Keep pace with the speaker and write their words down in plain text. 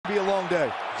long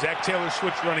day. Zach Taylor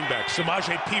switched running back.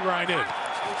 Samaje Perine in.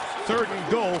 3rd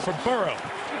and goal for Burrow.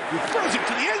 He throws it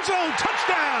to the end zone.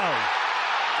 Touchdown!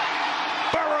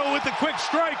 Burrow with the quick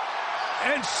strike.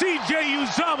 And C J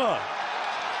Uzomah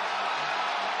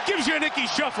gives you an icky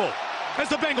shuffle as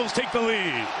the Bengals take the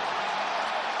lead.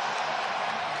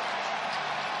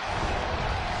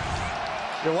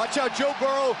 Yeah, watch out, Joe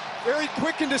Burrow, very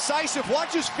quick and decisive.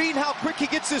 Watch his feet and how quick he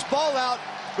gets this ball out.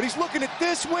 But he's looking at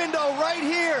this window right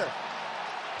here.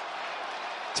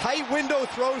 Tight window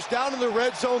throws down in the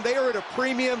red zone. They are at a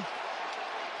premium.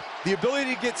 The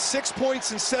ability to get 6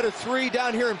 points instead of 3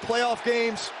 down here in playoff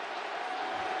games.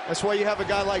 That's why you have a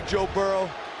guy like Joe Burrow.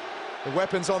 The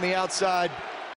weapons on the outside.